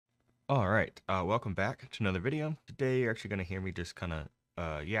All right, welcome back to another video. Today you're actually going to hear me just kind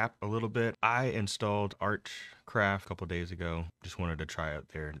of yap a little bit. I installed Archcraft a couple days ago. Just wanted to try out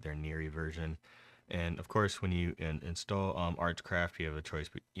their Neary version. And of course, when you install Archcraft, you have a choice,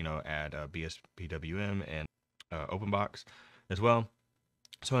 add BSPWM and OpenBox as well.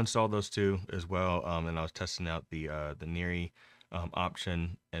 So I installed those two as well, and I was testing out the Neary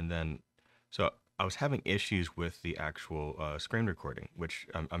option, and then so I was having issues with the actual screen recording, which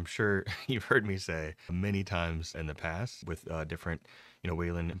I'm sure you've heard me say many times in the past with different,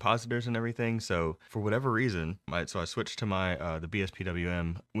 Wayland compositors and everything. So for whatever reason, I switched to my the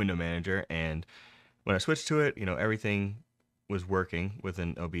BSPWM window manager, and when I switched to it, everything was working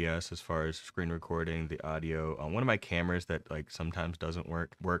within OBS as far as screen recording, the audio. One of my cameras that like sometimes doesn't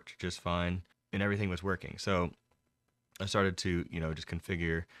worked just fine, and everything was working. So I started to, just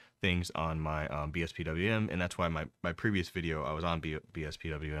configure things on my BSPWM, and that's why my previous video, I was on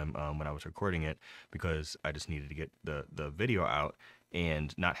BSPWM when I was recording it, because I just needed to get the video out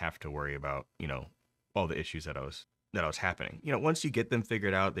and not have to worry about, all the issues that was happening. Once you get them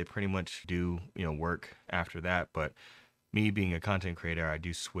figured out, they pretty much do, work after that. But me being a content creator, I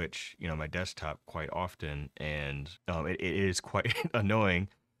do switch, my desktop quite often, and it is quite annoying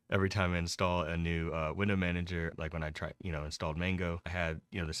every time I install a new window manager. Like when I installed Mango, I had,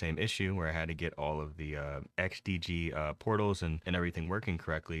 the same issue where I had to get all of the XDG portals and everything working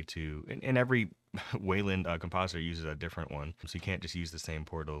correctly and every Wayland compositor uses a different one. So you can't just use the same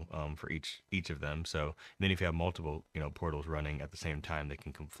portal for each of them. So then if you have multiple, portals running at the same time, they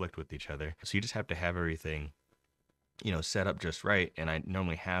can conflict with each other. So you just have to have everything set up just right. And I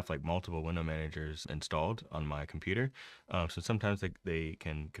normally have like multiple window managers installed on my computer. So sometimes they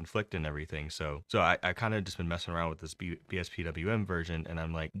can conflict and everything. So I kind of just been messing around with this BSPWM version, and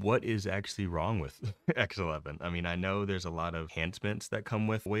I'm like, what is actually wrong with X11? I mean, I know there's a lot of enhancements that come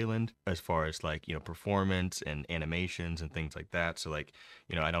with Wayland as far as like, performance and animations and things like that. So like,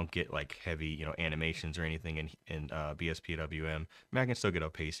 I don't get like heavy, animations or anything in BSPWM. I mean, I can still get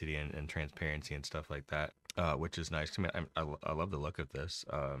opacity and transparency and stuff like that. Which is nice. I mean, I love the look of this.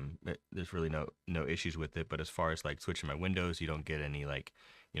 There's really no issues with it. But as far as like switching my windows, you don't get any like,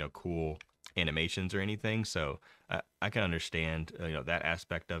 cool animations or anything. So I can understand, that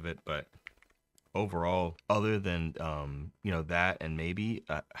aspect of it. But overall, other than that, and maybe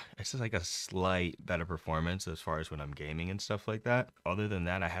it's just like a slight better performance as far as when I'm gaming and stuff like that. Other than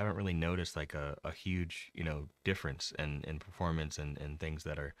that, I haven't really noticed like a huge difference in performance and things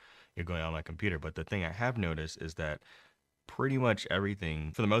that are going on my computer. But the thing I have noticed is that pretty much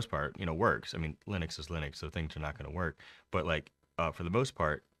everything, for the most part, works. I mean, Linux is Linux, so things are not going to work. But like for the most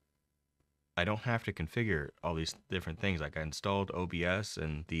part, I don't have to configure all these different things. Like I installed OBS,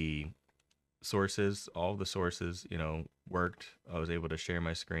 and all the sources, worked. I was able to share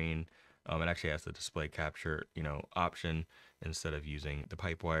my screen. It actually has the display capture, option instead of using the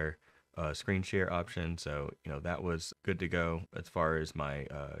pipewire screen share option. So, that was good to go. As far as my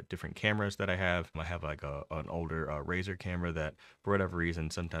different cameras that I have like an older Razer camera that for whatever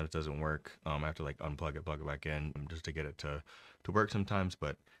reason sometimes doesn't work. I have to like unplug it, plug it back in just to get it to work sometimes,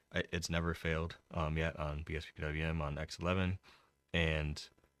 but it's never failed yet on BSPWM on X11. And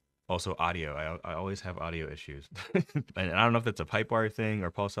also audio. I always have audio issues. And I don't know if that's a pipewire thing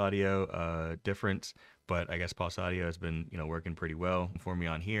or pulse audio difference, but I guess pulse audio has been, working pretty well for me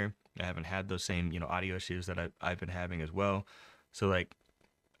on here. I haven't had those same, audio issues that I've been having as well. So like,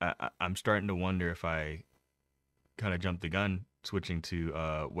 I'm starting to wonder if I kind of jumped the gun switching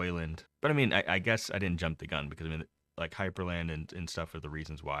to Wayland. But I mean, I guess I didn't jump the gun, because I mean, like Hyperland and stuff are the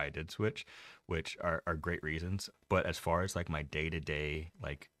reasons why I did switch, which are great reasons. But as far as like my day-to-day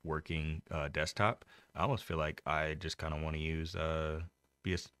like working desktop, I almost feel like I just kind of want to use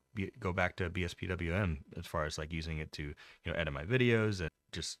go back to BSPWM as far as like using it to edit my videos and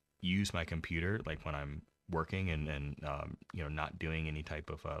just use my computer like when I'm working and not doing any type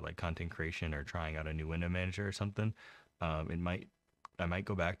of like content creation or trying out a new window manager or something. I might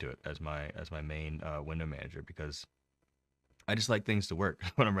go back to it as my main window manager, because I just like things to work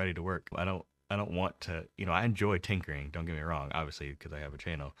when I'm ready to work. I don't want to, I enjoy tinkering, don't get me wrong, obviously, because I have a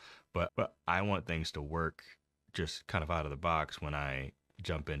channel, but I want things to work just kind of out of the box when I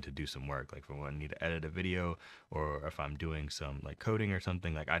jump in to do some work. Like when I need to edit a video, or if I'm doing some like coding or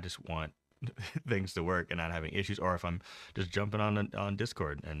something, like I just want things to work and not having issues. Or if I'm just jumping on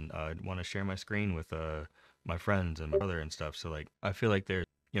Discord and want to share my screen with my friends and my brother and stuff. So like I feel like there's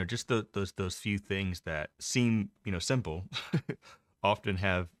just those few things that seem simple often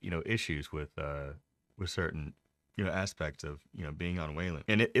have issues with certain aspects of being on Wayland.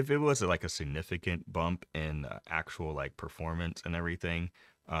 And if it was like a significant bump in actual like performance and everything,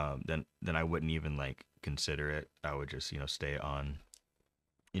 then I wouldn't even like consider it. I would just stay on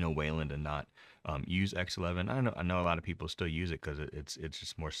Wayland and not use X11. I know a lot of people still use it because it's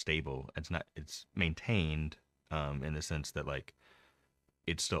just more stable. It's maintained in the sense that like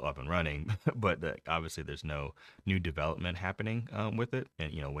it's still up and running, but obviously there's no new development happening with it.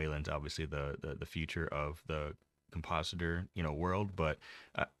 And Wayland's obviously the future of the compositor world, but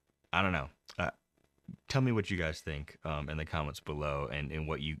uh, I don't know. Tell me what you guys think in the comments below, and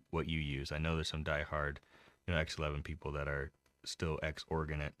what you use. I know there's some diehard X11 people that are still X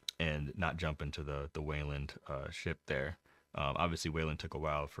organ it and not jump into the Wayland ship there. Obviously Wayland took a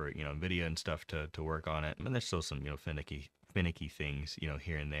while for NVIDIA and stuff to work on it. I mean, there's still some finicky things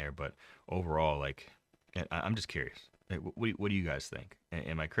here and there, but overall, like, I'm just curious. Like, what do you guys think?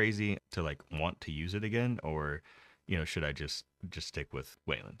 Am I crazy to like want to use it again, or should I just stick with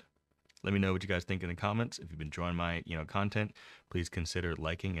Wayland? Let me know what you guys think in the comments. If you've been enjoying my content, please consider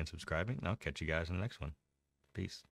liking and subscribing, and I'll catch you guys in the next one. Peace.